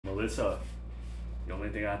Melissa, the only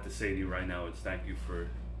thing I have to say to you right now is thank you for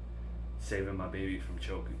saving my baby from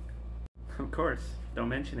choking. Of course, don't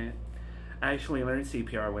mention it. I actually learned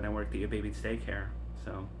CPR when I worked at your baby's daycare,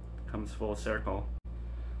 so it comes full circle.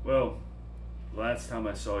 Well, last time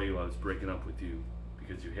I saw you, I was breaking up with you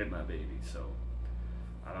because you hit my baby, so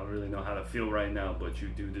I don't really know how to feel right now, but you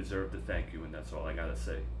do deserve the thank you, and that's all I gotta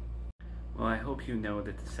say. Well, I hope you know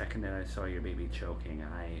that the second that I saw your baby choking,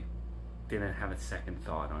 I didn't have a second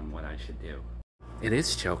thought on what I should do. It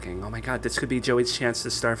is choking. Oh my god, this could be Joey's chance to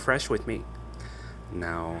start fresh with me.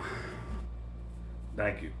 No.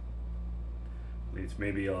 Thank you. At least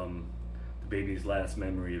maybe the baby's last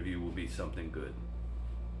memory of you will be something good.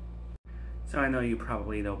 So I know you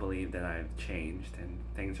probably don't believe that I've changed and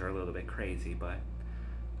things are a little bit crazy, but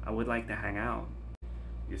I would like to hang out.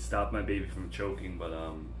 You stopped my baby from choking, but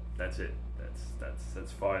that's it. That's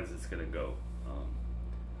as far as it's gonna go.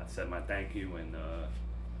 I said my thank you, and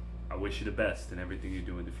I wish you the best in everything you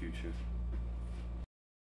do in the future.